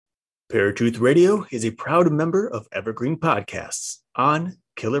Paratruth Radio is a proud member of Evergreen Podcasts on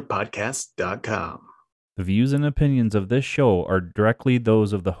killerpodcast.com. The views and opinions of this show are directly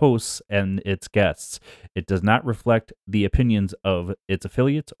those of the hosts and its guests. It does not reflect the opinions of its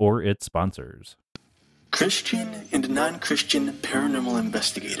affiliates or its sponsors. Christian and non-Christian paranormal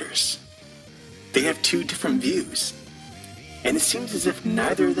investigators. They have two different views, and it seems as if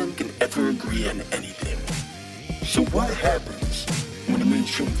neither of them can ever agree on anything. So what happens when a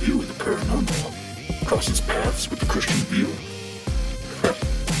mainstream view of the paranormal crosses paths with the Christian view?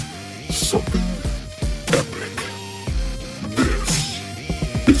 Something epic. This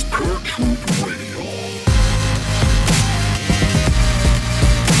is Paratruth Radio.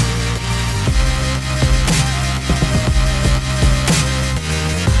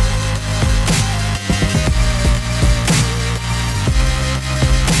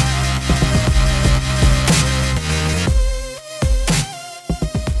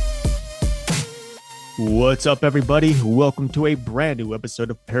 What's up, everybody? Welcome to a brand new episode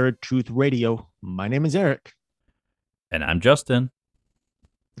of Paratruth Radio. My name is Eric. And I'm Justin.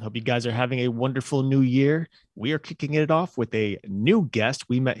 Hope you guys are having a wonderful new year. We are kicking it off with a new guest.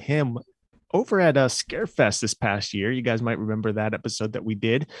 We met him over at Scarefest this past year. You guys might remember that episode that we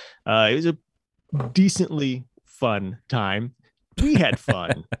did. It was a decently fun time. We had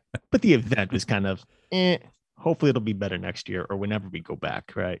fun, but the event was kind of Hopefully it'll be better next year or whenever we go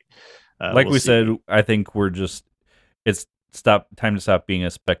back, right? We'll said, I think it's time to stop being a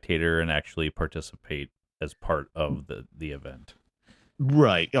spectator and actually participate as part of the event.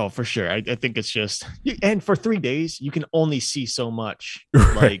 Right. Oh, for sure. I think it's just, and for 3 days, you can only see so much,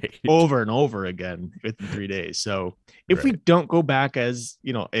 like over and over again within 3 days. So if we don't go back as,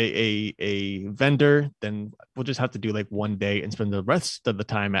 a vendor, then we'll just have to do like 1 day and spend the rest of the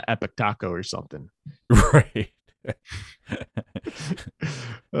time at Epic Taco or something. Right.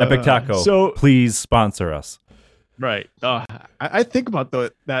 Epic Taco, so please sponsor us. Right. I think about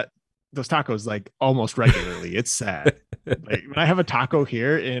those tacos like almost regularly. It's sad. Like when I have a taco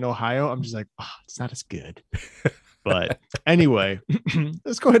here in Ohio, I'm just like, it's not as good. But anyway,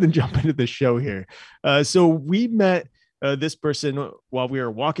 let's go ahead and jump into the show here. So we met this person while we were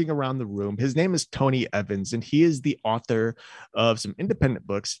walking around the room. His name is Tony Evans, and he is the author of some independent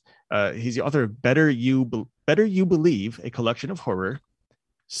books. He's the author of Better You Believe, a collection of horror,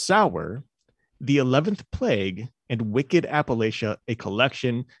 Sour, The 11th Plague, and Wicked Appalachia, a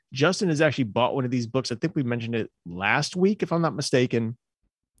collection. Justin has actually bought one of these books. I think we mentioned it last week, if I'm not mistaken.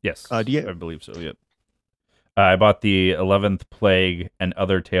 Yes, I believe so, yep. I bought The 11th Plague and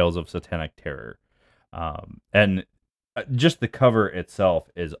Other Tales of Satanic Terror. And just the cover itself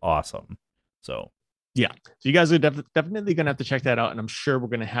is awesome. So yeah, so you guys are definitely gonna have to check that out, and I'm sure we're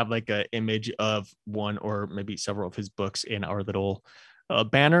gonna have like an image of one or maybe several of his books in our little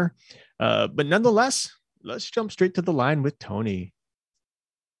banner. But nonetheless, let's jump straight to the line with Tony.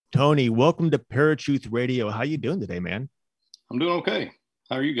 Tony, welcome to Paratruth Radio. How you doing today, man? I'm doing okay.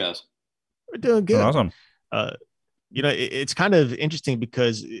 How are you guys? We're doing good. Awesome. It's kind of interesting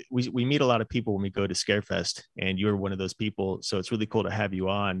because we meet a lot of people when we go to Scarefest, and you're one of those people. So it's really cool to have you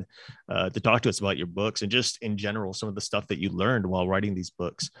on to talk to us about your books and just in general, some of the stuff that you learned while writing these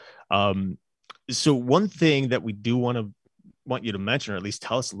books. So one thing that we do want you to mention, or at least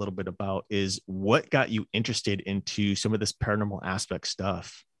tell us a little bit about, is what got you interested into some of this paranormal aspect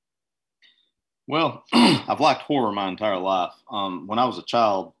stuff. Well, I've liked horror my entire life. When I was a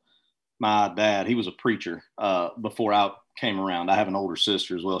child, my dad, he was a preacher before I came around. I have an older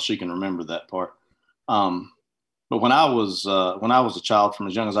sister as well. She can remember that part. But when I was a child, from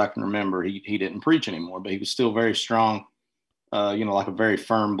as young as I can remember, he didn't preach anymore, but he was still very strong, like a very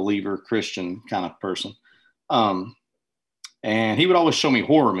firm believer, Christian kind of person. And he would always show me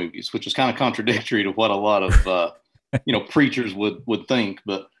horror movies, which is kind of contradictory to what a lot of, preachers would think.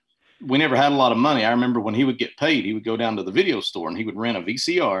 But we never had a lot of money. I remember when he would get paid, he would go down to the video store and he would rent a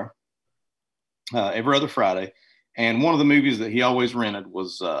VCR every other Friday. And one of the movies that he always rented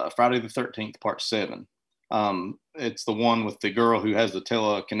was Friday the 13th, Part 7. It's the one with the girl who has the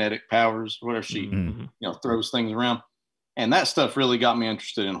telekinetic powers, whatever she, throws things around. And that stuff really got me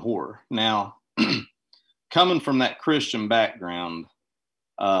interested in horror. Now, coming from that Christian background,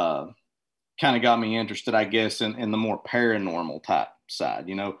 kind of got me interested, I guess, in the more paranormal type side.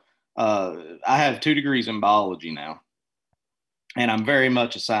 I have 2 degrees in biology now, and I'm very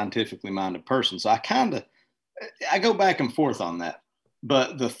much a scientifically minded person. So I go back and forth on that.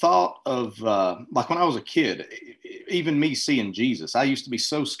 But the thought of, like when I was a kid, even me seeing Jesus, I used to be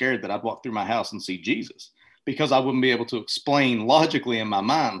so scared that I'd walk through my house and see Jesus because I wouldn't be able to explain logically in my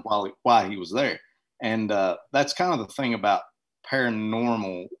mind why he was there. And that's kind of the thing about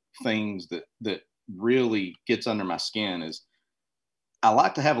paranormal things that really gets under my skin is I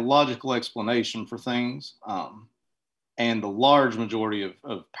like to have a logical explanation for things. And the large majority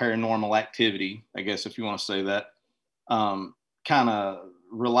of paranormal activity, I guess if you want to say that, kind of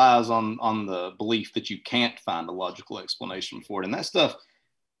relies on the belief that you can't find a logical explanation for it. And that stuff,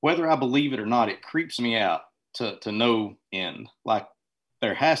 whether I believe it or not, it creeps me out to no end. Like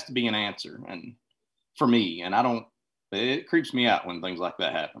there has to be an answer, and for me, and it creeps me out when things like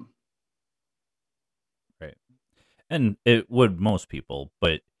that happen. Right. And it would most people,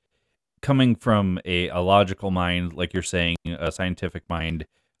 but coming from a logical mind, like you're saying, a scientific mind,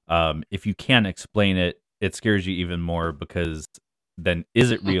 if you can't explain it, it scares you even more, because then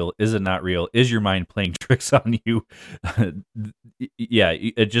is it real? Is it not real? Is your mind playing tricks on you? Yeah,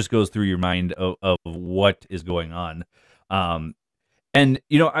 it just goes through your mind of what is going on. And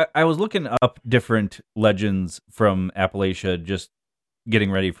I was looking up different legends from Appalachia, just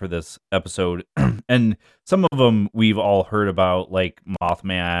getting ready for this episode, and some of them we've all heard about, like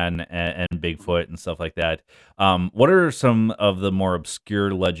Mothman and Bigfoot and stuff like that. What are some of the more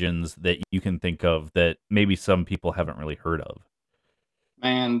obscure legends that you can think of that maybe some people haven't really heard of?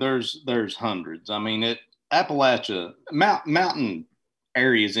 Man, there's hundreds. I mean, Appalachia mountain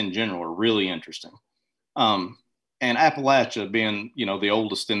areas in general are really interesting. Um, and Appalachia, being the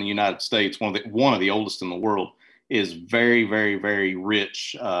oldest in the United States, one of the oldest in the world, is very, very, very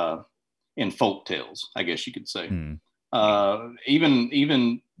rich in folk tales, I guess you could say. Hmm.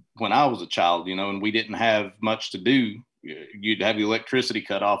 Even when I was a child, and we didn't have much to do, you'd have the electricity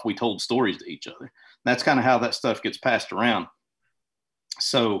cut off. We told stories to each other. That's kind of how that stuff gets passed around.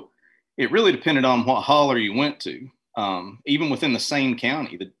 So it really depended on what holler you went to. Even within the same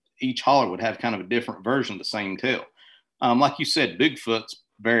county, each holler would have kind of a different version of the same tale. Like you said, Bigfoot's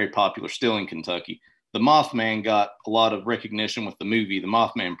very popular still in Kentucky. The Mothman got a lot of recognition with the movie The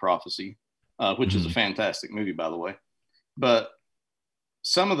Mothman Prophecy, which is a fantastic movie, by the way. But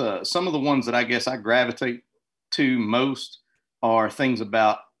some of the ones that I guess I gravitate to most are things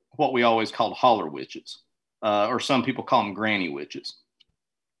about what we always called holler witches, or some people call them granny witches,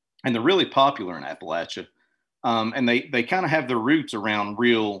 and they're really popular in Appalachia. And they kind of have their roots around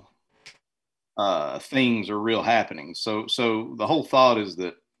real things or real happenings. So the whole thought is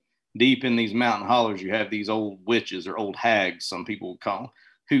that deep in these mountain hollers, you have these old witches, or old hags, some people would call them,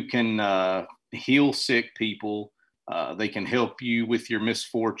 who can heal sick people. They can help you with your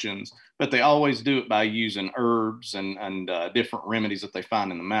misfortunes, but they always do it by using herbs and different remedies that they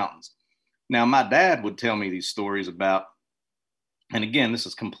find in the mountains. Now, my dad would tell me these stories about, and again, this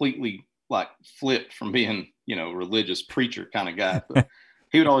is completely like flipped from being, religious preacher kind of guy, but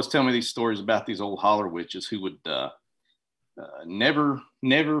he would always tell me these stories about these old holler witches who would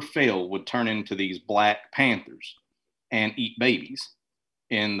never fail would turn into these black panthers and eat babies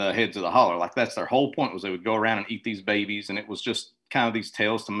in the heads of the holler. Like that's their whole point, was they would go around and eat these babies, and it was just kind of these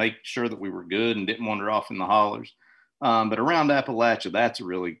tales to make sure that we were good and didn't wander off in the hollers. But around Appalachia, that's a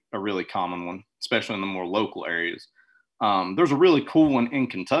really common one, especially in the more local areas. There's a really cool one in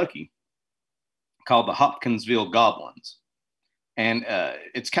Kentucky called the Hopkinsville Goblins, and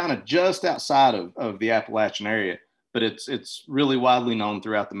it's kind of just outside of the Appalachian area, but it's really widely known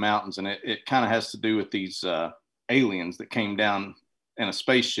throughout the mountains, and it kind of has to do with these aliens that came down in a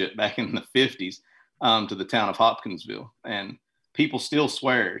spaceship back in the 50s to the town of Hopkinsville, and people still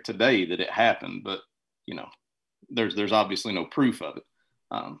swear today that it happened, but there's obviously no proof of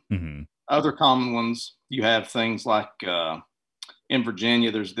it. Other common ones, you have things like in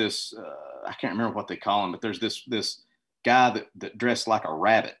Virginia, there's this I can't remember what they call him, but there's this guy that dressed like a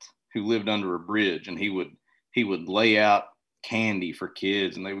rabbit who lived under a bridge, and he would lay out candy for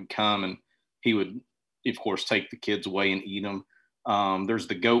kids, and they would come, and he would, of course, take the kids away and eat them. There's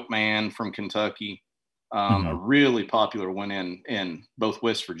the Goat Man from Kentucky. A really popular one in both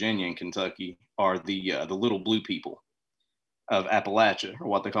West Virginia and Kentucky are the Little Blue People of Appalachia, or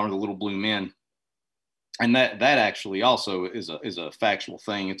what they call the Little Blue Men. And that actually also is a factual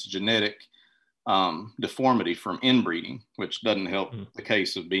thing. It's a genetic deformity from inbreeding, which doesn't help the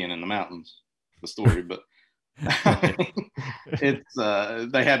case of being in the mountains, the story, but it's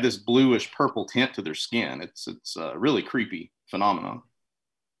they have this bluish purple tint to their skin. It's a really creepy phenomenon.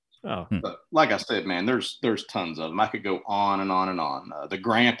 Oh, but like I said, man, there's tons of them. I could go on and on and on. The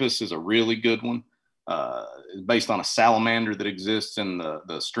Grampus is a really good one. Based on a salamander that exists in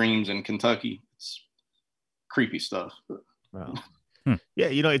the streams in Kentucky. It's creepy stuff. Wow. Yeah,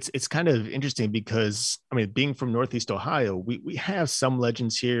 it's kind of interesting because, I mean, being from Northeast Ohio, we have some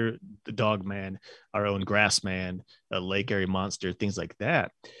legends here, the Dog Man, our own Grass Man, a Lake Erie Monster, things like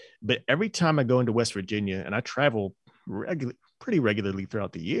that. But every time I go into West Virginia, and I travel regularly, pretty regularly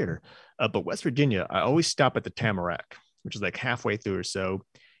throughout the year. But West Virginia, I always stop at the Tamarack, which is like halfway through or so.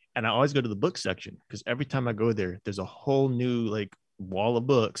 And I always go to the book section because every time I go there, there's a whole new like wall of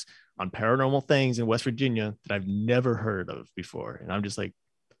books on paranormal things in West Virginia that I've never heard of before. And I'm just like,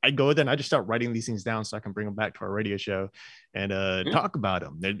 I go there and I just start writing these things down so I can bring them back to our radio show and talk about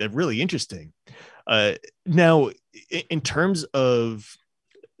them. They're really interesting. Now, in terms of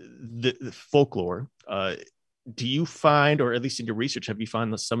the folklore, do you find, or at least in your research, have you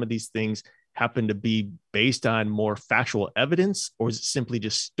found that some of these things happen to be based on more factual evidence, or is it simply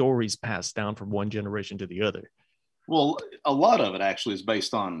just stories passed down from one generation to the other? Well, a lot of it actually is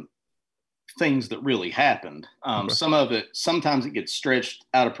based on things that really happened. Okay. Some of it, sometimes it gets stretched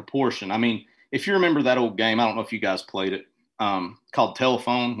out of proportion. I mean, if you remember that old game, I don't know if you guys played it, called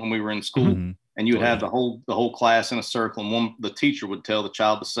Telephone when we were in school, Mhm. and you would have the whole class in a circle, and the teacher would tell the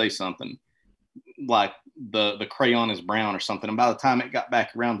child to say something like the crayon is brown or something, and by the time it got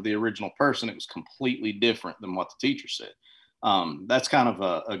back around to the original person, it was completely different than what the teacher said. That's kind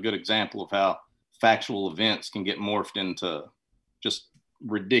of a good example of how factual events can get morphed into just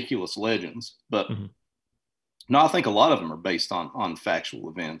ridiculous legends. But no, I think a lot of them are based on factual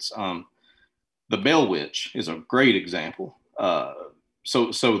events. The Bell Witch is a great example.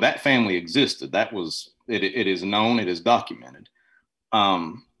 So that family existed. That was it. It is known. It is documented.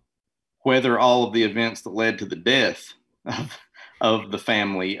 Whether all of the events that led to the death of the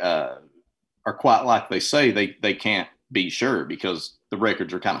family are quite like they say, they can't be sure because the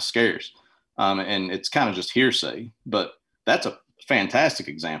records are kind of scarce, and it's kind of just hearsay. But that's a fantastic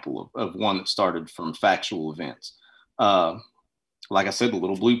example of one that started from factual events. Like I said, the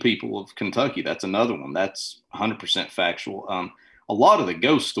Little Blue People of Kentucky, that's another one. That's 100% factual. A lot of the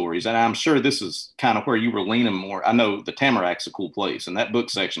ghost stories, and I'm sure this is kind of where you were leaning more. I know the Tamarack's a cool place, and that book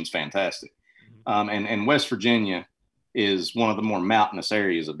section's fantastic. And West Virginia is one of the more mountainous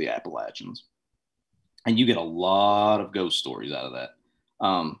areas of the Appalachians, and you get a lot of ghost stories out of that.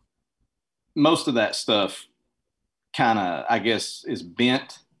 Most of that stuff kind of, I guess, is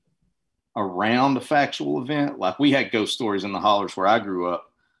bent around a factual event. Like we had ghost stories in the hollers where I grew up,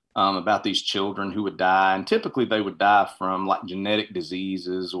 about these children who would die, and typically they would die from like genetic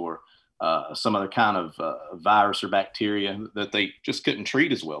diseases or some other kind of virus or bacteria that they just couldn't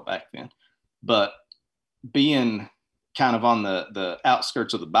treat as well back then. But being kind of on the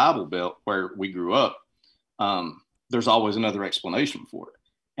outskirts of the Bible Belt where we grew up, there's always another explanation for it,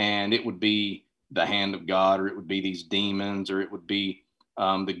 and it would be the hand of God, or it would be these demons, or it would be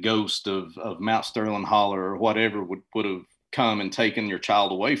the ghost of Mount Sterling Holler, or whatever would have come and taken your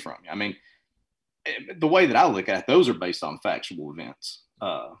child away from you. I mean, the way that I look at it, those are based on factual events.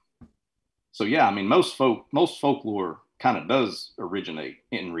 So yeah, I mean, most folklore kind of does originate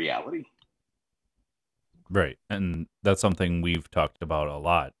in reality. Right. And that's something we've talked about a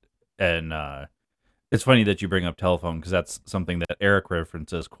lot. And it's funny that you bring up Telephone, because that's something that Eric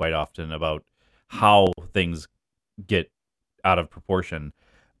references quite often about how things get out of proportion.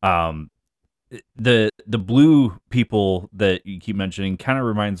 The blue people that you keep mentioning kind of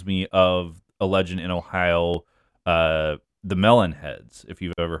reminds me of a legend in Ohio, the Melonheads, if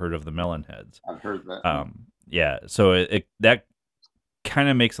you've ever heard of the Melonheads. I've heard that. Yeah, so that kind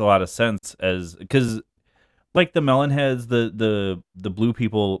of makes a lot of sense, as because like the Melonheads, the blue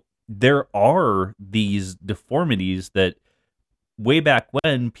people, there are these deformities that way back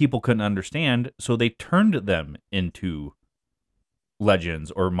when people couldn't understand, so they turned them into legends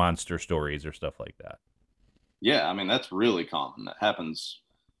or monster stories or stuff like that. Yeah, I mean, that's really common. That happens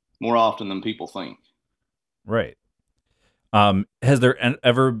more often than people think. Right. Has there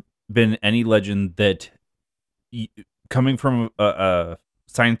ever been any legend that coming from a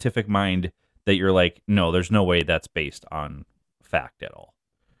scientific mind that you're like, no, there's no way that's based on fact at all?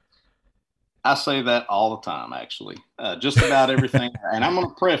 I say that all the time, actually. Just about everything. And I'm going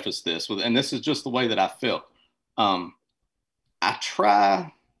to preface this with, and this is just the way that I felt. I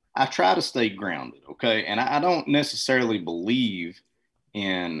try to stay grounded, okay? And I don't necessarily believe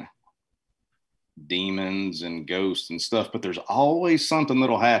in demons and ghosts and stuff, but there's always something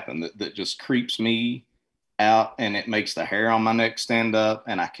that'll happen that just creeps me out, and it makes the hair on my neck stand up,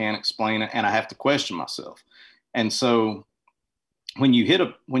 and I can't explain it, and I have to question myself. And so when you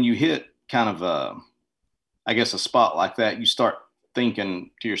hit kind of I guess a spot like that, you start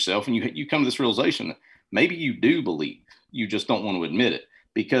thinking to yourself, and you come to this realization that maybe you do believe, you just don't want to admit it.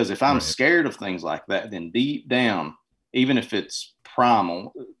 Because if I'm scared of things like that, then deep down, even if it's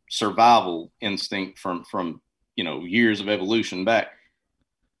primal survival instinct from years of evolution back,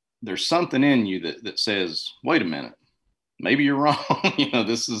 there's something in you that says, wait a minute, maybe you're wrong.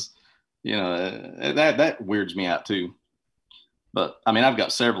 This is, that weirds me out too. But I mean, I've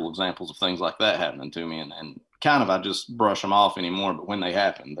got several examples of things like that happening to me, and kind of I just brush them off anymore. But when they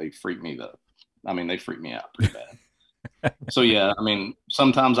happen, they freak me they freak me out pretty bad. So yeah, I mean,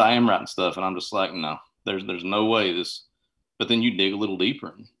 sometimes I am writing stuff, and I'm just like, no, there's no way this. But then you dig a little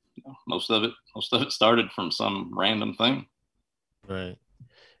deeper, and most of it started from some random thing. Right.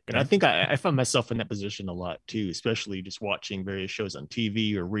 And I think I find myself in that position a lot too, especially just watching various shows on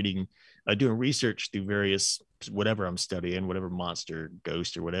TV or reading, doing research through various whatever I'm studying, whatever monster,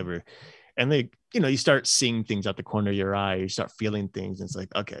 ghost, or whatever. And they, you start seeing things out the corner of your eye. You start feeling things, and it's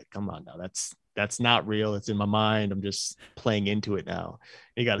like, okay, come on now, that's not real. It's in my mind. I'm just playing into it now.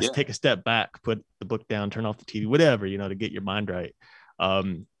 You got to take a step back, put the book down, turn off the TV, whatever, to get your mind right.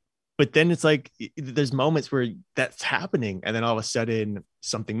 But then it's like there's moments where that's happening, and then all of a sudden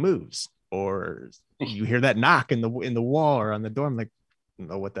something moves, or you hear that knock in the wall or on the door. I'm like,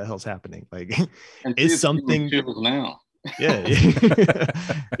 no, what the hell's happening? Like, is something now? Yeah,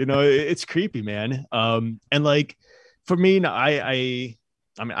 it's creepy, man. And like for me,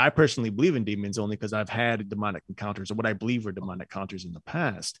 I mean, I personally believe in demons only because I've had demonic encounters, or what I believe were demonic encounters in the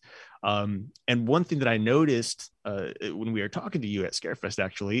past. And one thing that I noticed when we were talking to you at Scarefest,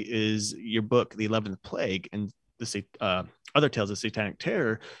 actually, is your book, The 11th Plague, and the Other Tales of Satanic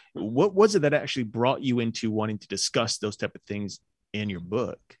Terror. What was it that actually brought you into wanting to discuss those type of things in your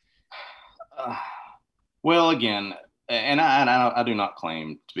book? Well, again, and I do not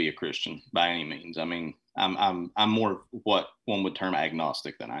claim to be a Christian by any means. I mean, I'm more what one would term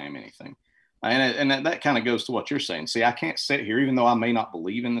agnostic than I am anything. And that kind of goes to what you're saying. See, I can't sit here, even though I may not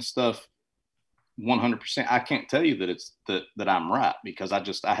believe in this stuff 100%. I can't tell you that it's that I'm right, because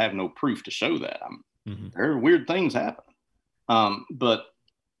I have no proof to show that. There are weird things happening. But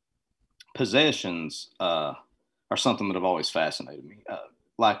possessions are something that have always fascinated me.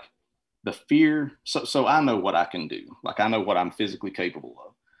 Like the fear. So I know what I can do. Like, I know what I'm physically capable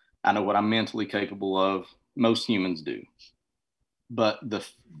of. I know what I'm mentally capable of. Most humans do. But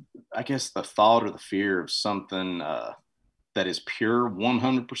I guess the thought or the fear of something that is pure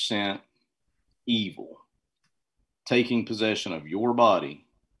 100% evil taking possession of your body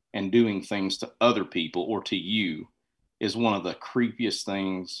and doing things to other people or to you is one of the creepiest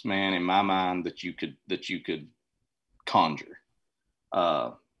things, man, in my mind, that you could conjure.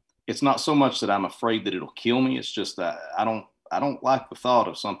 It's not so much that I'm afraid that it'll kill me. It's just that I don't like the thought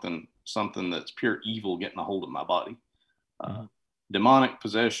of something that's pure evil getting a hold of my body. Demonic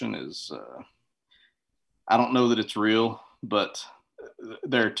possession is, I don't know that it's real, but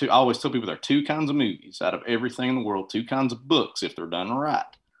there are two. I always tell people there are two kinds of movies out of everything in the world, two kinds of books, if they're done right,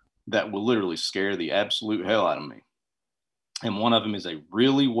 that will literally scare the absolute hell out of me. And one of them is a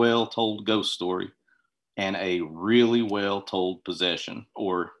really well told ghost story and a really well told possession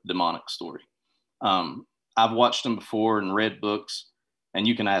or demonic story. I've watched them before and read books, and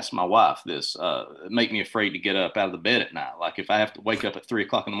you can ask my wife this. Make me afraid to get up out of the bed at night. Like, if I have to wake up at 3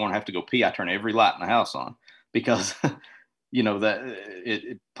 o'clock in the morning, I have to go pee, I turn every light in the house on, because that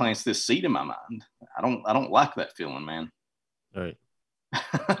it plants this seed in my mind. I don't like that feeling, man. All right.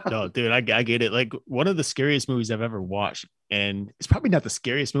 No, dude, I get it. Like, one of the scariest movies I've ever watched, and it's probably not the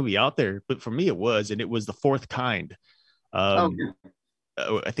scariest movie out there, but for me it was, and it was The Fourth Kind.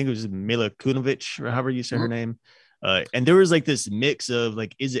 I think it was Mila Kunovich, or however you say her name. And there was like this mix of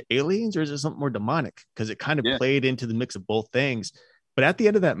like, is it aliens or is it something more demonic? Because it kind of played into the mix of both things. But at the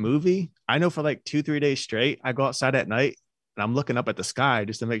end of that movie, I know for like 2-3 days straight, I go outside at night and I'm looking up at the sky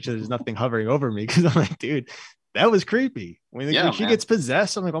just to make sure there's nothing hovering over me. Because I'm like, dude, that was creepy. When she gets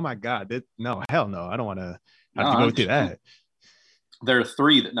possessed, I'm like, oh my God, no, hell no. I don't want to have to go through that. There are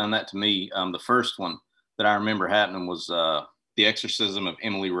three that done that to me. The first one that I remember happening was The Exorcism of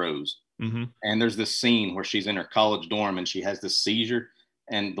Emily Rose. And there's this scene where she's in her college dorm and she has this seizure,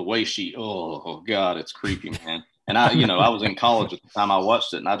 and the way oh God, it's creepy, man. And I was in college at the time I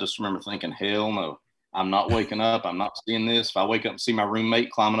watched it, and I just remember thinking, hell no, I'm not waking up. I'm not seeing this. If I wake up and see my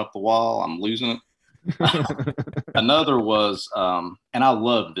roommate climbing up the wall, I'm losing it. Another was, and I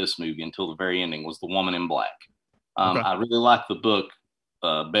loved this movie until the very ending, was The Woman in Black. I really liked the book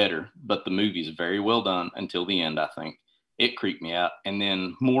better, but the movie is very well done until the end, I think. It creeped me out. And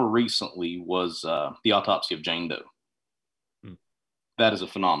then more recently was The Autopsy of Jane Doe. That is a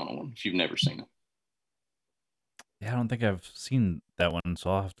phenomenal one if you've never seen it. Yeah, I don't think I've seen that one, so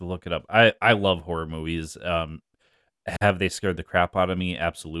I'll have to look it up. I love horror movies. Have they scared the crap out of me?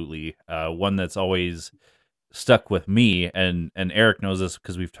 Absolutely. One that's always stuck with me, and Eric knows this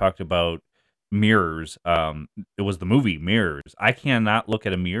because we've talked about Mirrors. It was the movie Mirrors. I cannot look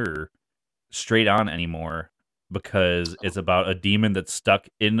at a mirror straight on anymore because it's about a demon that's stuck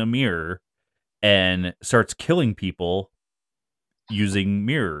in a mirror and starts killing people using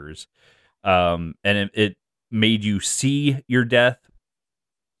mirrors. And it made you see your death,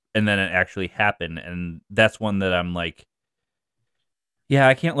 and then it actually happened. And that's one that I'm like, yeah,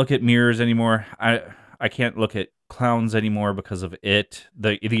 I can't look at mirrors anymore. I can't look at clowns anymore because of it,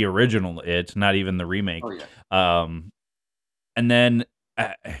 the original It, not even the remake. Oh yeah. And then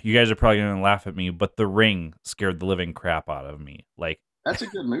you guys are probably going to laugh at me, but The Ring scared the living crap out of me. Like, That's a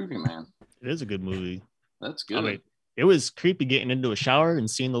good movie, man. It is a good movie. That's good. I mean, it was creepy getting into a shower and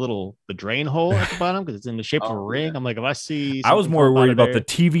seeing the drain hole at the bottom because it's in the shape of a ring. Yeah. I'm like, if I see, I was more worried about the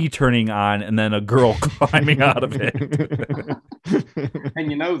TV turning on and then a girl climbing out of it.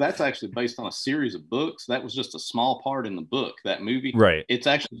 And that's actually based on a series of books. That was just a small part in the book. That movie, right? It's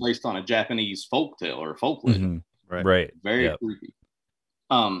actually based on a Japanese folk tale or folk legend. Mm-hmm. Right. Very creepy.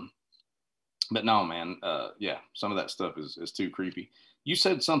 But no, man. Yeah, some of that stuff is too creepy. You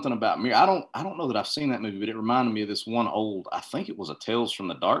said something about mirror. I don't know that I've seen that movie, but it reminded me of this one old, I think it was a Tales from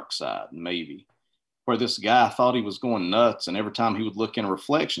the Dark Side, maybe, where this guy thought he was going nuts, and every time he would look in a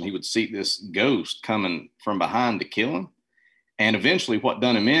reflection, he would see this ghost coming from behind to kill him. And eventually what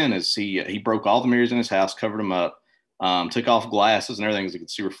done him in is he broke all the mirrors in his house, covered them up, took off glasses and everything so he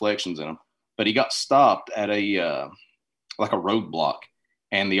could see reflections in them. But he got stopped at a roadblock.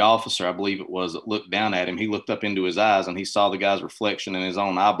 And the officer, I believe it was, that looked down at him. He looked up into his eyes and he saw the guy's reflection in his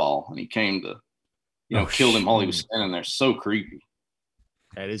own eyeball. And he came to, kill him while he was standing there. So creepy.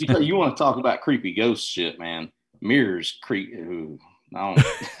 That is you want to talk about creepy ghost shit, man. Mirrors creepy.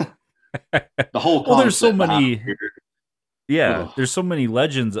 The whole well, there's so many. Yeah, there's so many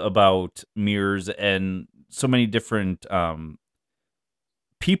legends about mirrors and so many different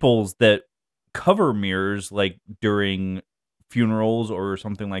peoples that cover mirrors, like during funerals or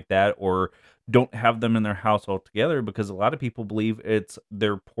something like that, or don't have them in their house altogether, because a lot of people believe it's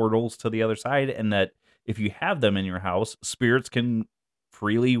their portals to the other side, and that if you have them in your house, spirits can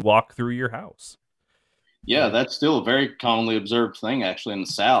freely walk through your house. Yeah, that's still a very commonly observed thing actually in the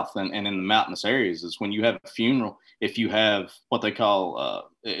South and in the mountainous areas, is when you have a funeral, if you have what they call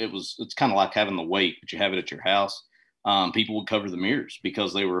it's kind of like having the wake, but you have it at your house. People would cover the mirrors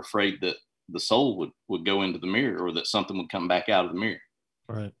because they were afraid that the soul would go into the mirror, or that something would come back out of the mirror.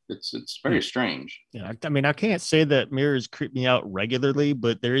 Right. It's very strange. Yeah. I mean, I can't say that mirrors creep me out regularly,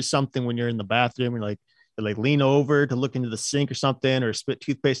 but there is something when you're in the bathroom and like lean over to look into the sink or something, or spit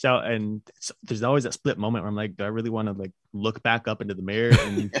toothpaste out, and there's always that split moment where I'm like, do I really want to like look back up into the mirror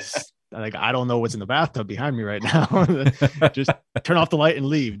and like, I don't know what's in the bathtub behind me right now. Just turn off the light and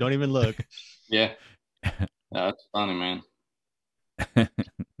leave. Don't even look. Yeah. That's funny, man.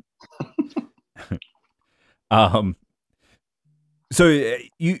 So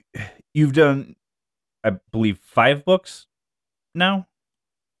you've done, I believe, 5 books now.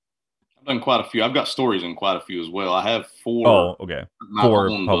 I've done quite a few. I've got stories in quite a few as well. I have 4. Oh, okay. 4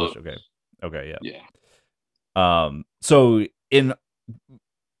 published. Books. Okay. Yeah. Yeah. So in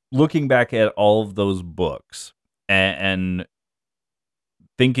looking back at all of those books and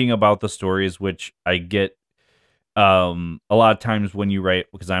thinking about the stories, which I get a lot of times when you write,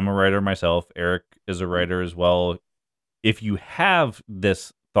 because I'm a writer myself, Eric is a writer as well. If you have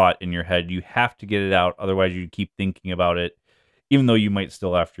this thought in your head, you have to get it out. Otherwise, you keep thinking about it, even though you might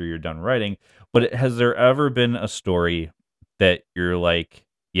still after you're done writing. But has there ever been a story that you're like,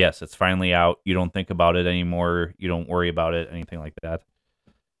 yes, it's finally out, you don't think about it anymore, you don't worry about it, anything like that?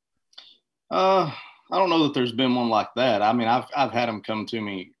 I don't know that there's been one like that. I mean, I've had them come to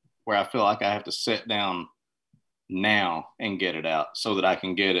me where I feel like I have to sit down now and get it out so that I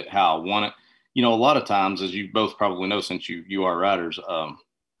can get it how I want it. A lot of times, as you both probably know, since you are writers,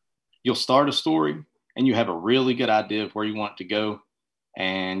 you'll start a story and you have a really good idea of where you want it to go,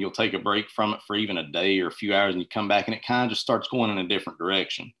 and you'll take a break from it for even a day or a few hours, and you come back and it kind of just starts going in a different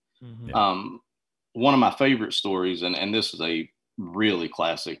direction. Mm-hmm. One of my favorite stories, and this is a really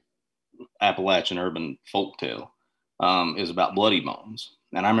classic Appalachian urban folktale, is about Bloody Bones.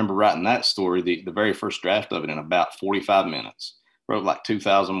 And I remember writing that story, the very first draft of it, in about 45 minutes. Wrote like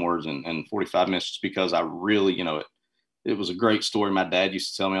 2,000 words in 45 minutes, just because I really, it was a great story. My dad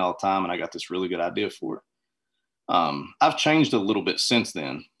used to tell me all the time, and I got this really good idea for it. I've changed a little bit since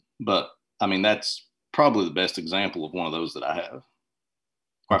then, but I mean, that's probably the best example of one of those that I have,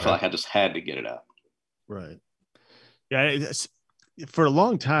 where I feel like I just had to get it out. Right. Yeah. For a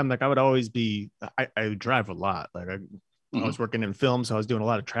long time, like I would always be, I would drive a lot. Like I was working in film, so I was doing a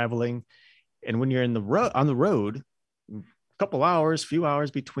lot of traveling. And when you're on the road, a couple hours, few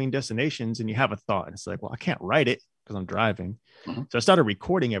hours between destinations, and you have a thought, and it's like, well, I can't write it. because I'm driving. Mhm. So I started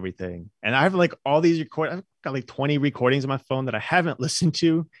recording everything, and I have like all these I've got like 20 recordings on my phone that I haven't listened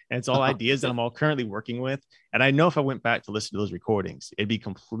to, and it's all ideas that I'm all currently working with. And I know if I went back to listen to those recordings, it'd be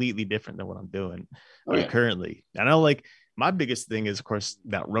completely different than what I'm doing currently. I know, like, my biggest thing is, of course,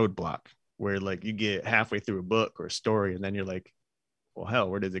 that roadblock where like you get halfway through a book or a story, and then you're like, well, hell,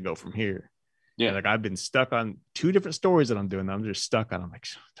 where does it go from here? Yeah. And like I've been stuck on 2 different stories that I'm doing that I'm just stuck on. I'm like,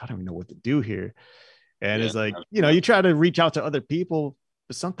 I don't even know what to do here. And it's like, you know, you try to reach out to other people,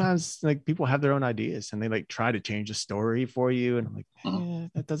 but sometimes like people have their own ideas and they like try to change a story for you. And I'm like,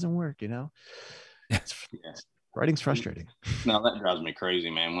 that doesn't work, you know? Writing's frustrating. No, that drives me crazy,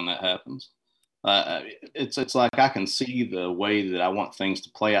 man, when that happens. It's like I can see the way that I want things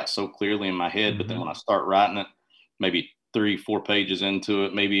to play out so clearly in my head, but then when I start writing it, maybe 3-4 pages into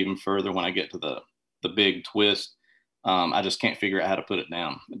it, maybe even further when I get to the big twist, I just can't figure out how to put it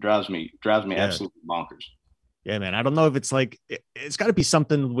down. It drives me absolutely bonkers. Yeah, man. I don't know if it's like, it's got to be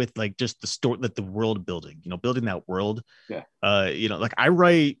something with like just the story, like the world building, you know, building that world. Yeah. You know, like I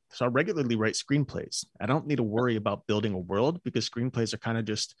regularly write screenplays. I don't need to worry about building a world because screenplays are kind of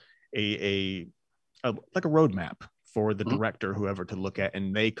just a like a roadmap for the director, whoever to look at,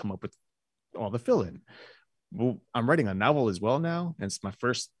 and they come up with all the fill-in. Well, I'm writing a novel as well now, and it's my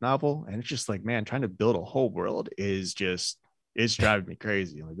first novel, and it's just like, man, trying to build a whole world is just, it's driving me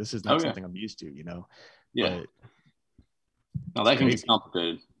crazy. Like, this is not something I'm used to, you know. Yeah. No, that can get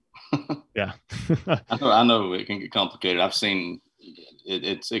complicated. Yeah. I know it can get complicated. I've seen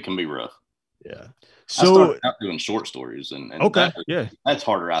it can be rough. Yeah. So I started out doing short stories, and that's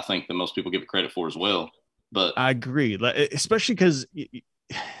harder, I think, than most people give it credit for as well. But I agree, especially because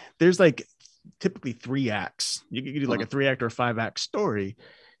there's like typically 3 acts. You can do like a 3-act or 5-act story.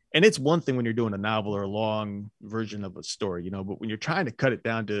 And it's one thing when you're doing a novel or a long version of a story, you know, but when you're trying to cut it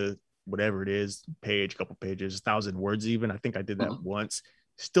down to whatever it is, couple pages, 1,000 words, even, I think I did that once,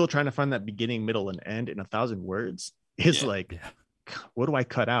 still trying to find that beginning, middle, and end in 1,000 words is what do I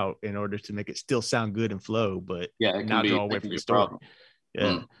cut out in order to make it still sound good and flow, but not draw away from the story?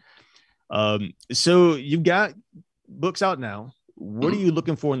 So you've got books out now. What are you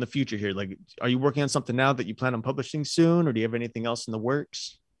looking for in the future here? Like, are you working on something now that you plan on publishing soon, or do you have anything else in the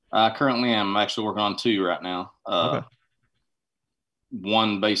works? Currently, I'm actually working on 2 right now.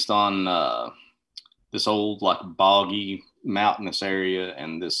 One based on this old, like, boggy, mountainous area,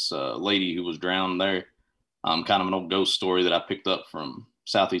 and this lady who was drowned there. Kind of an old ghost story that I picked up from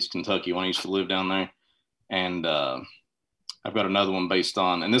Southeast Kentucky when I used to live down there. And I've got another one based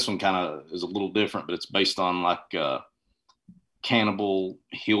on, and this one kind of is a little different, but it's based on like cannibal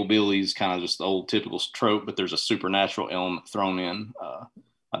hillbillies, kind of just the old typical trope, but there's a supernatural element thrown in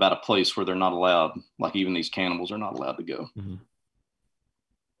about a place where they're not allowed, like even these cannibals are not allowed to go.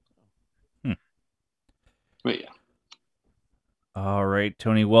 But yeah. All right,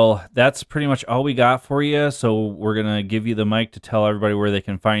 Tony. Well, that's pretty much all we got for you. So we're going to give you the mic to tell everybody where they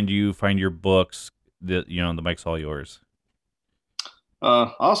can find you, find your books. The mic's all yours.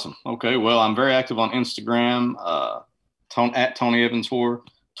 Awesome. Okay. Well, I'm very active on Instagram, at Tony Evans Horror.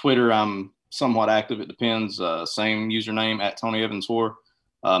 Twitter, I'm somewhat active. It depends. Same username, at Tony Evans Horror.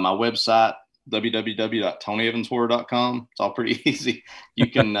 My website, www.tonyevanshorror.com. It's all pretty easy. You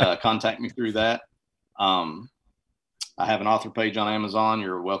can contact me through that. I have an author page on Amazon.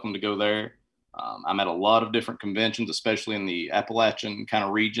 You're welcome to go there. I'm at a lot of different conventions, especially in the Appalachian kind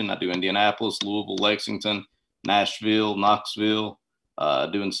of region. I do Indianapolis, Louisville, Lexington, Nashville, Knoxville,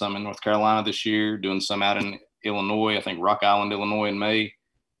 doing some in North Carolina this year, doing some out in Illinois, I think Rock Island, Illinois in May.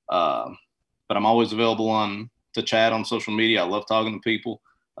 But I'm always available to chat on social media. I love talking to people.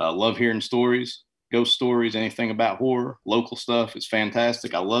 Love hearing stories, ghost stories, anything about horror, local stuff. It's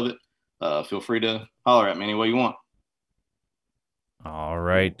fantastic. I love it. Feel free to holler at me any way you want. All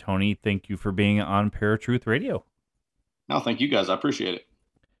right, Tony, thank you for being on Paratruth Radio. No, thank you guys. I appreciate it.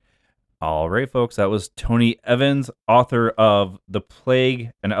 All right, folks, that was Tony Evans, author of The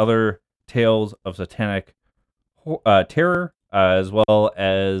Plague and Other Tales of Satanic Terror, as well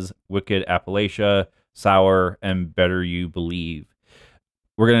as Wicked Appalachia, Sour, and Better You Believe.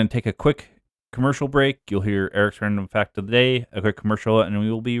 We're going to take a quick commercial break. You'll hear Eric's Random Fact of the Day, a quick commercial, and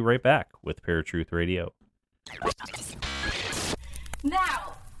we will be right back with Paratruth Radio.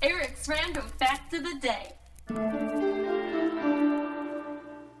 Now, Eric's Random Fact of the Day.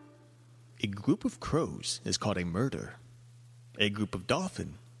 A group of crows is called a murder. A group of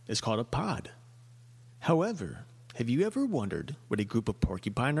dolphin is called a pod. However, have you ever wondered what a group of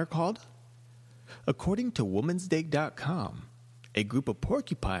porcupine are called? According to womansdig.com, a group of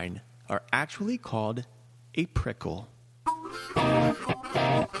porcupine are actually called a prickle.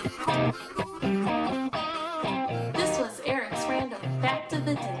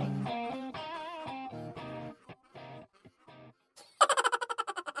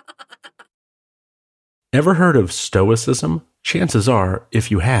 Ever heard of Stoicism? Chances are,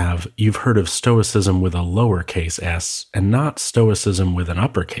 if you have, you've heard of Stoicism with a lowercase s and not Stoicism with an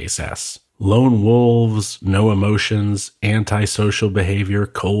uppercase S. Lone wolves, no emotions, antisocial behavior,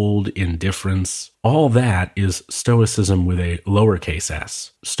 cold indifference. All that is Stoicism with a lowercase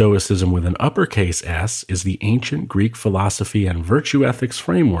s. Stoicism with an uppercase S is the ancient Greek philosophy and virtue ethics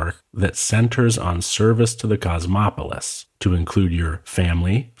framework that centers on service to the cosmopolis, to include your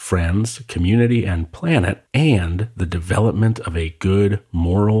family, friends, community, and planet, and the development of a good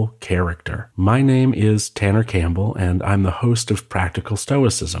moral character. My name is Tanner Campbell, and I'm the host of Practical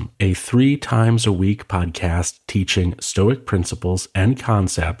Stoicism, a 3 times a week podcast teaching Stoic principles and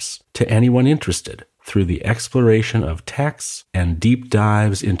concepts to anyone interested through the exploration of texts and deep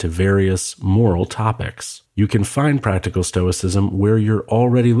dives into various moral topics. You can find Practical Stoicism where you're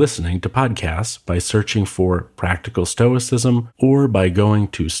already listening to podcasts by searching for Practical Stoicism or by going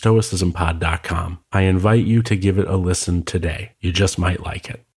to stoicismpod.com. I invite you to give it a listen today. You just might like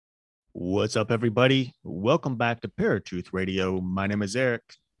it. What's up, everybody? Welcome back to Paratruth Radio. My name is Eric.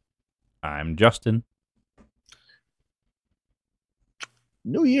 I'm Justin.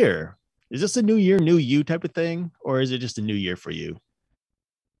 New year. Is this a new year, new you type of thing? Or is it just a new year for you?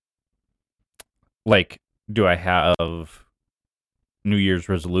 Like, do I have New Year's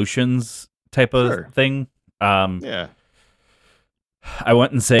resolutions type of thing? Yeah. I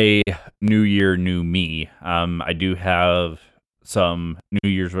wouldn't say new year, new me. I do have some New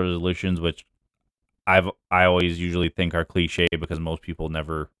Year's resolutions, which I always usually think are cliche because most people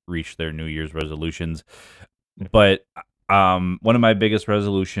never reach their New Year's resolutions. But one of my biggest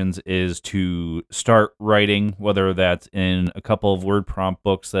resolutions is to start writing, whether that's in a couple of word prompt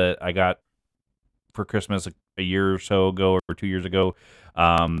books that I got for Christmas a year or so ago or 2 years ago,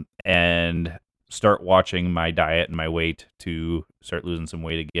 and start watching my diet and my weight to start losing some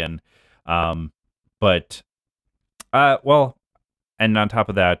weight again. And on top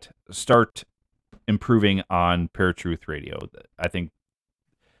of that, start improving on Paratruth Radio. I think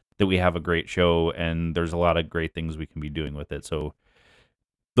that we have a great show and there's a lot of great things we can be doing with it. So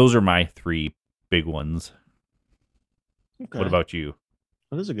those are my 3 big ones. Okay. What about you?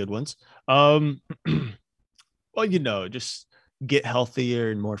 Well, those are good ones. Well, just get healthier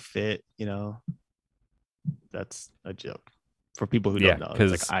and more fit, that's a joke for people who don't know.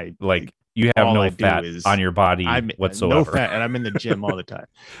 Because you have no fat on your body whatsoever. No fat, and I'm in the gym all the time.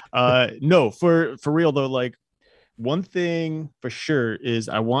 No, for real though, like one thing for sure is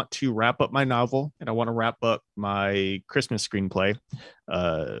I want to wrap up my novel and I want to wrap up my Christmas screenplay,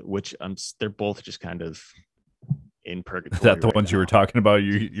 which they're both just kind of in purgatory. Is that the ones you were talking about?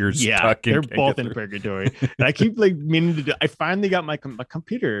 You're stuck in. They're both in purgatory. And I keep meaning to do. I finally got my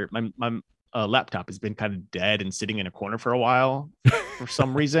computer, my laptop has been kind of dead and sitting in a corner for a while for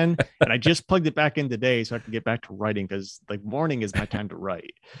some reason, and I just plugged it back in today so I can get back to writing because morning is my time to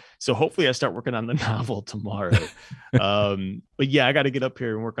write. So hopefully I start working on the novel tomorrow. But yeah, I got to get up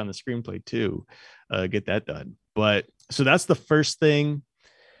here and work on the screenplay too, get that done. But so that's the first thing.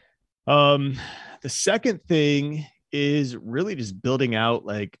 The second thing is really just building out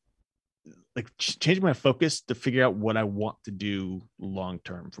changing my focus to figure out what I want to do long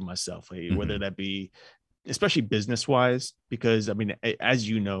term for myself, whether that be especially business wise, because I mean, as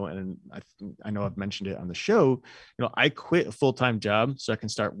you know, and I know I've mentioned it on the show, I quit a full-time job so I can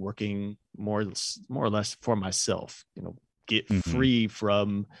start working more or less for myself, get free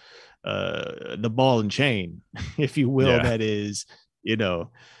from the ball and chain, if you will. Yeah. That is, a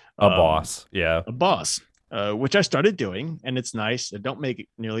boss. Yeah. A boss. Which I started doing, and it's nice. I don't make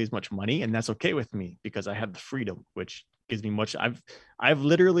nearly as much money, and that's okay with me because I have the freedom, which gives me much. I've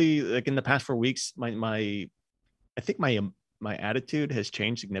literally, in the past 4 weeks, I think my attitude has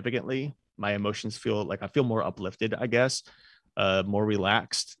changed significantly. My emotions I feel more uplifted, I guess, more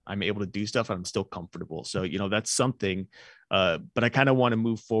relaxed. I'm able to do stuff, and I'm still comfortable. So that's something. But I kind of want to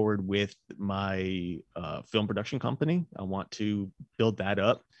move forward with my film production company. I want to build that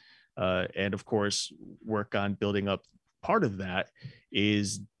up. And of course, work on building up. Part of that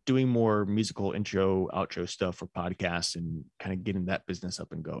is doing more musical intro, outro stuff for podcasts and kind of getting that business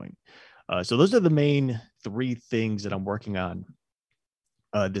up and going. So those are the main 3 things that I'm working on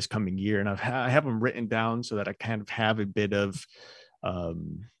this coming year. And I have them written down so that I kind of have a bit of, I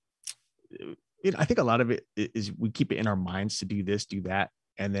think a lot of it is we keep it in our minds to do this, do that.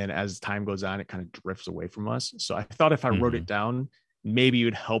 And then as time goes on, it kind of drifts away from us. So I thought if I wrote it down, maybe it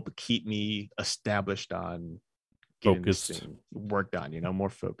would help keep me established on getting this thing work done, more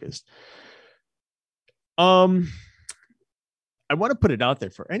focused. I want to put it out there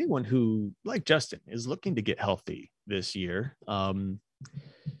for anyone who, like Justin, is looking to get healthy this year.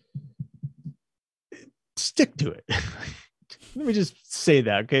 stick to it. Let me just say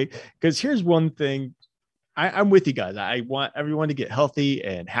that, okay? Because here's one thing. I'm with you guys. I want everyone to get healthy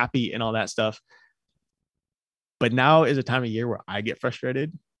and happy and all that stuff. But now is a time of year where I get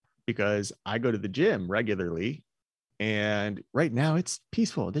frustrated because I go to the gym regularly. And right now it's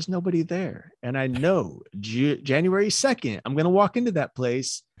peaceful. There's nobody there. And I know January 2nd, I'm going to walk into that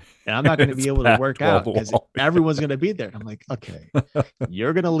place and I'm not going to be able to work out because everyone's going to be there. And I'm like, okay,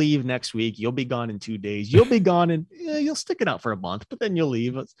 you're going to leave next week. You'll be gone in 2 days. You'll be gone and you'll stick it out for a month, but then you'll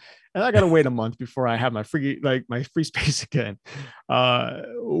leave. And I got to wait a month before I have my free space again.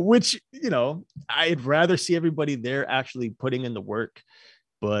 Which, I'd rather see everybody there actually putting in the work,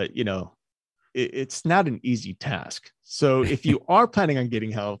 but it's not an easy task. So if you are planning on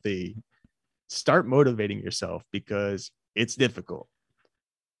getting healthy, start motivating yourself because it's difficult.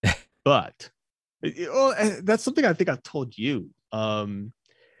 But that's something I think I've told you.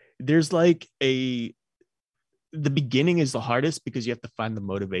 There's like the beginning is the hardest because you have to find the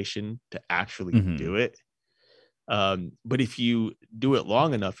motivation to actually do it. But if you do it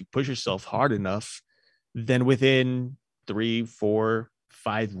long enough, you push yourself hard enough, then within 3, 4,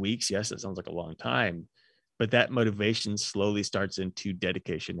 5 weeks, yes, that sounds like a long time, but that motivation slowly starts into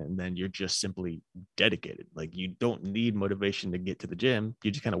dedication, and then you're just simply dedicated. Like you don't need motivation to get to the gym. You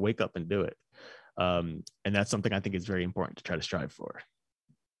just kind of wake up and do it. And that's something I think is very important to try to strive for.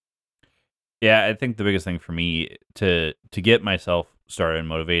 Yeah, I think the biggest thing for me to get myself started and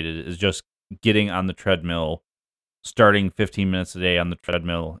motivated is just getting on the treadmill, starting 15 minutes a day on the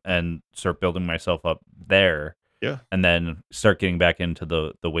treadmill, and start building myself up there. Yeah. And then start getting back into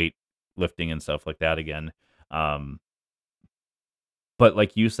the weight lifting and stuff like that again. But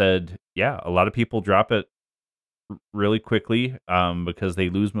like you said, yeah, a lot of people drop it really quickly because they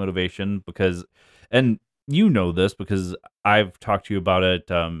lose motivation and you know this because I've talked to you about it.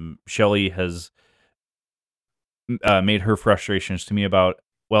 Shelly has made her frustrations to me about,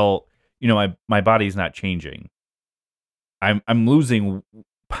 well, my body's not changing. I'm losing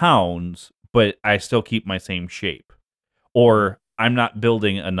pounds, but I still keep my same shape, or I'm not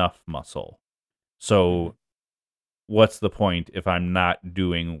building enough muscle. So what's the point if I'm not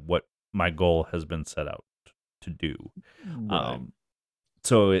doing what my goal has been set out to do? Right.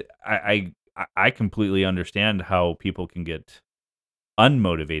 So I completely understand how people can get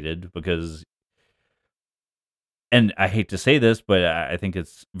unmotivated because, and I hate to say this, but I think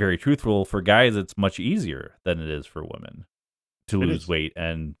it's very truthful, for guys, it's much easier than it is for women to lose weight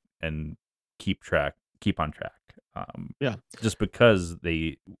and keep on track. Yeah. Just because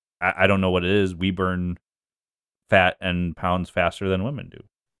I don't know what it is. We burn fat and pounds faster than women do.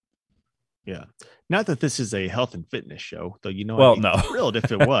 Yeah. Not that this is a health and fitness show, though, Well, I'd be no. thrilled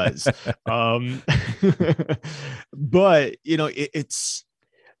if it was. But,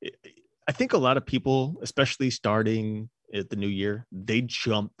 I think a lot of people, especially starting at the new year, they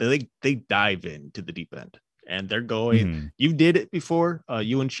dive into the deep end. And they're going, you did it before.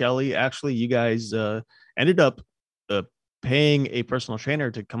 You and Shelly, actually, you guys ended up paying a personal trainer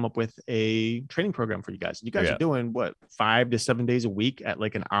to come up with a training program for you guys. You guys are doing what, 5 to 7 days a week at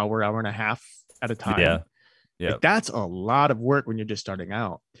like an hour and a half at a time. Yeah. Like, that's a lot of work when you're just starting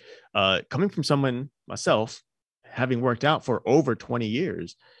out. Coming from someone, myself, having worked out for over 20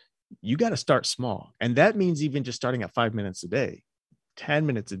 years, you got to start small. And that means even just starting at 5 minutes a day, 10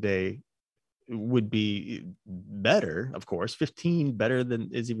 minutes a day would be better. Of course, 15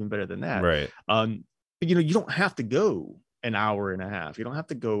 is even better than that. Right. But you don't have to go an hour and a half. You don't have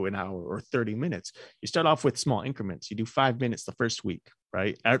to go an hour or 30 minutes. You start off with small increments. You do 5 minutes the first week,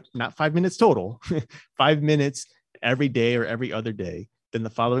 right? Not 5 minutes total, 5 minutes every day or every other day. Then the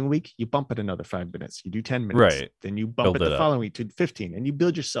following week, you bump it another 5 minutes. You do 10 minutes. Right. Then you bump it the following week to 15, and you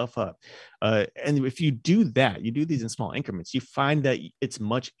build yourself up. And if you do that, you do these in small increments, you find that it's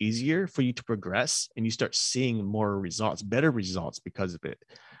much easier for you to progress, and you start seeing more results, better results because of it.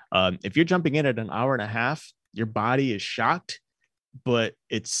 If you're jumping in at an hour and a half, your body is shocked, but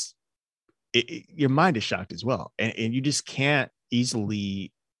your mind is shocked as well. And you just can't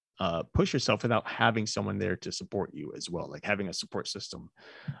easily push yourself without having someone there to support you as well, like having a support system.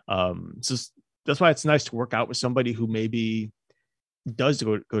 So that's why it's nice to work out with somebody who maybe does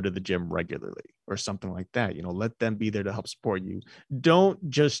go to the gym regularly or something like that. Let them be there to help support you. Don't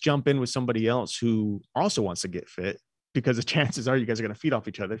just jump in with somebody else who also wants to get fit, because the chances are you guys are going to feed off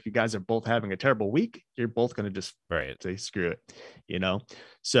each other. If you guys are both having a terrible week, you're both going to just say, screw it,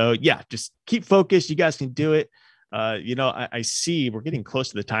 So yeah, just keep focused. You guys can do it. I see we're getting close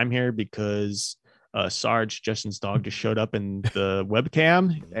to the time here because Sarge, Justin's dog, just showed up in the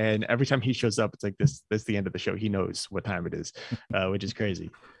webcam, and every time he shows up, it's like this. That's the end of the show. He knows what time it is, which is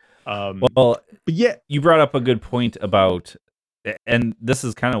crazy. Well, but yeah, you brought up a good point about, and this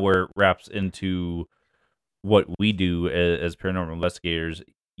is kind of where it wraps into what we do as paranormal investigators.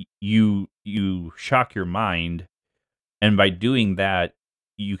 You shock your mind, and by doing that,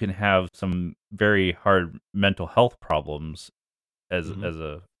 you can have some very hard mental health problems as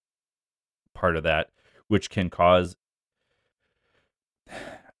a part of that, which can cause.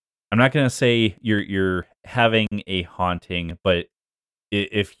 I'm not going to say you're having a haunting, but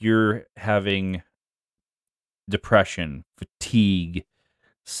if you're having depression, fatigue,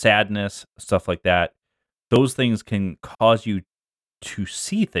 sadness, stuff like that, those things can cause you to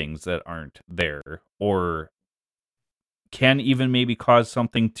see things that aren't there, or can even maybe cause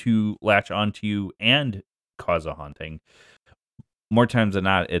something to latch onto you and cause a haunting. More times than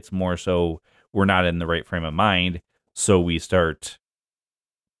not, it's more so we're not in the right frame of mind, so we start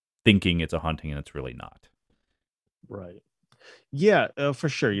thinking it's a haunting and it's really not. Right. Yeah, for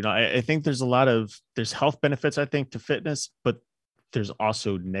sure. I think there's there's health benefits, I think, to fitness, but there's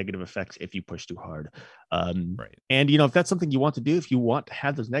also negative effects if you push too hard. Right. And, if that's something you want to do, if you want to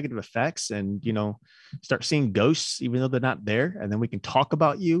have those negative effects and, start seeing ghosts, even though they're not there, and then we can talk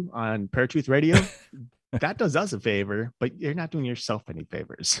about you on Paratruth Radio, that does us a favor, but you're not doing yourself any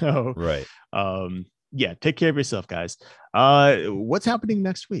favors. So, Right. Yeah, take care of yourself, guys. What's happening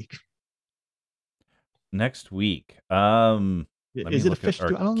next week? Next week. Is it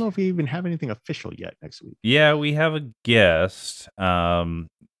official? I don't know if we even have anything official yet next week. Yeah, we have a guest. We're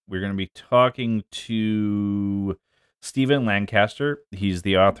going to be talking to Stephen Lancaster. He's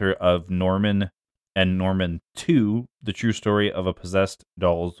the author of Norman and Norman 2, The True Story of a Possessed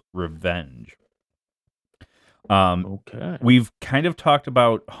Doll's Revenge. Okay. We've kind of talked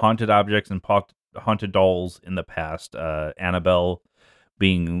about haunted objects and haunted dolls in the past, Annabelle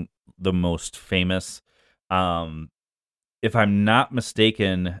being the most famous. If I'm not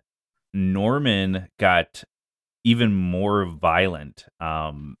mistaken, Norman got even more violent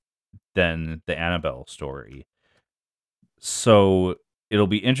than the Annabelle story. So it'll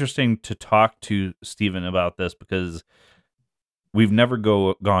be interesting to talk to Stephen about this because we've never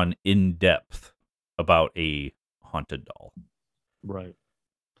gone in depth about a haunted doll. Right.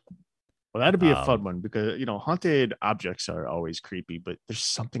 Well, that'd be a fun one because, haunted objects are always creepy, but there's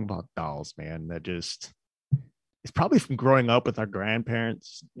something about dolls, man, that just... It's probably from growing up with our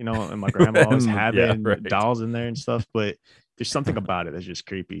grandparents, and my grandma always having dolls in there and stuff. But there's something about it that's just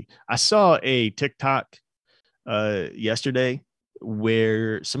creepy. I saw a TikTok yesterday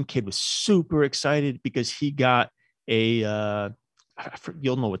where some kid was super excited because he got a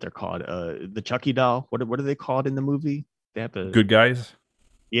you'll know what they're called, the Chucky doll. What are they called in the movie? They have Good Guys.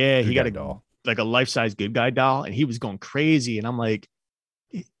 Yeah, he got a doll, like a life-size Good Guy doll, and he was going crazy. And I'm like,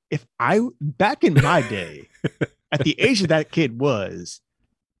 if back in my day, at the age that kid was,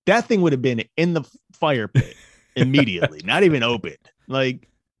 that thing would have been in the fire pit immediately, not even opened. Like,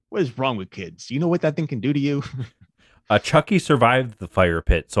 what is wrong with kids? You know what that thing can do to you? Chucky survived the fire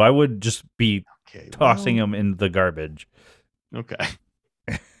pit, so I would just be tossing him in the garbage. Okay.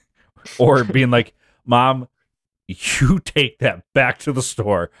 Or being like, Mom, you take that back to the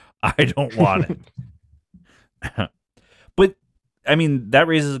store. I don't want it. But I mean, that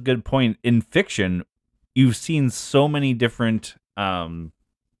raises a good point. In fiction, you've seen so many different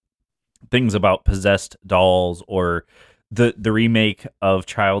things about possessed dolls, or the remake of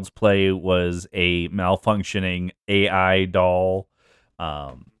Child's Play was a malfunctioning AI doll.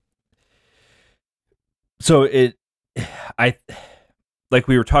 So I like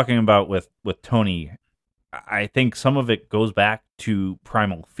we were talking about with Tony, I think some of it goes back to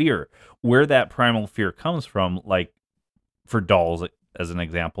primal fear. Where that primal fear comes from, like for dolls as an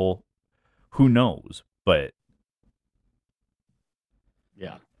example, who knows? But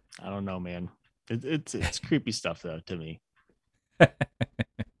yeah, I don't know, man. It's creepy stuff though to me.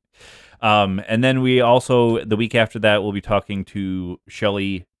 And then we also, the week after that, we'll be talking to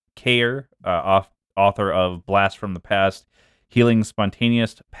Shelley Kayer, author of Blast from the Past, Healing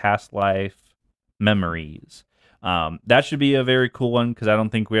Spontaneous Past Life Memories. That should be a very cool one because I don't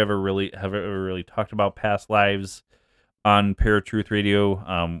think we have ever really talked about past lives on Paratruth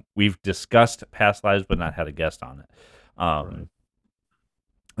Radio. We've discussed past lives, but not had a guest on it. Right.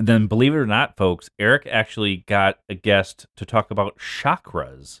 And then, believe it or not, folks, Eric actually got a guest to talk about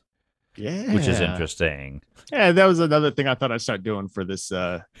chakras. Yeah, which is interesting. Yeah, that was another thing I thought I'd start doing for this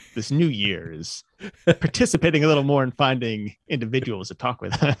this new year is participating a little more in finding individuals to talk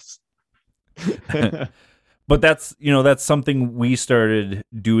with us. But that's something we started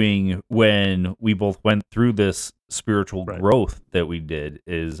doing when we both went through this spiritual growth that we did,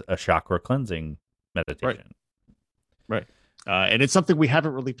 is a chakra cleansing meditation. Right. And it's something we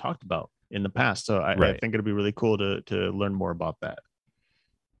haven't really talked about in the past. So I think it'd be really cool to learn more about that.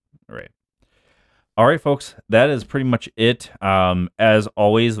 Right. All right, folks, that is pretty much it. As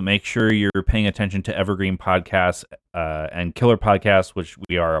always, make sure you're paying attention to Evergreen Podcasts and Killer Podcasts, which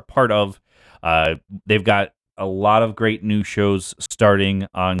we are a part of. They've got a lot of great new shows starting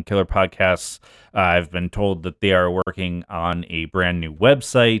on Killer Podcasts. I've been told that they are working on a brand new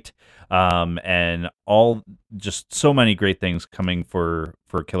website, and just so many great things coming for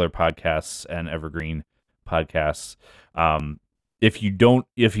Killer Podcasts and Evergreen Podcasts. If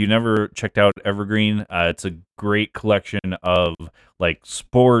you never checked out Evergreen, it's a great collection of like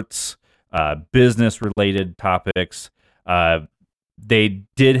sports, business related topics. They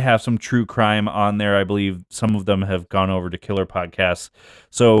did have some true crime on there. I believe some of them have gone over to Killer Podcasts.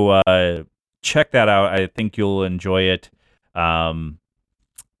 So check that out. I think you'll enjoy it. Trying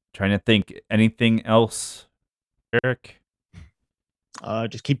to think anything else, Eric?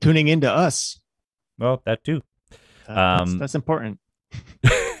 Just keep tuning into us. Well, that too. That's important.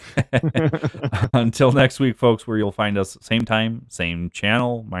 Until next week, folks, where you'll find us same time, same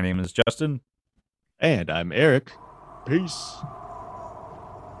channel. My name is Justin. And I'm Eric. Peace.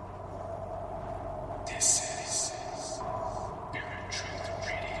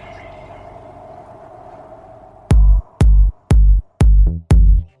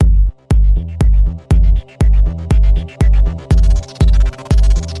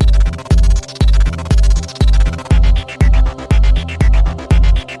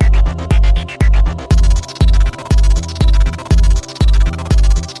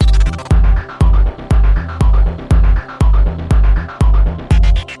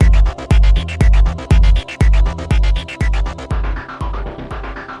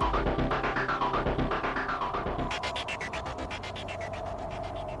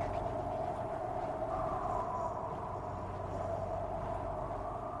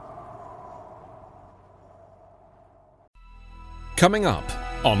 Coming up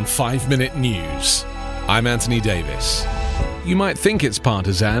on 5 Minute News, I'm Anthony Davis. You might think it's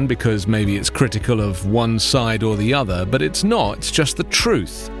partisan because maybe it's critical of one side or the other, but it's not. It's just the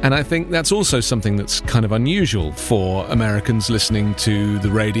truth. And I think that's also something that's kind of unusual for Americans listening to the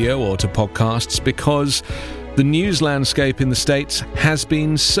radio or to podcasts, because the news landscape in the States has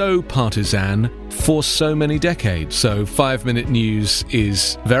been so partisan for so many decades. So 5 Minute News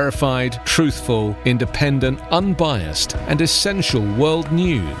is verified, truthful, independent, unbiased, and essential world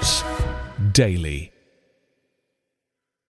news daily.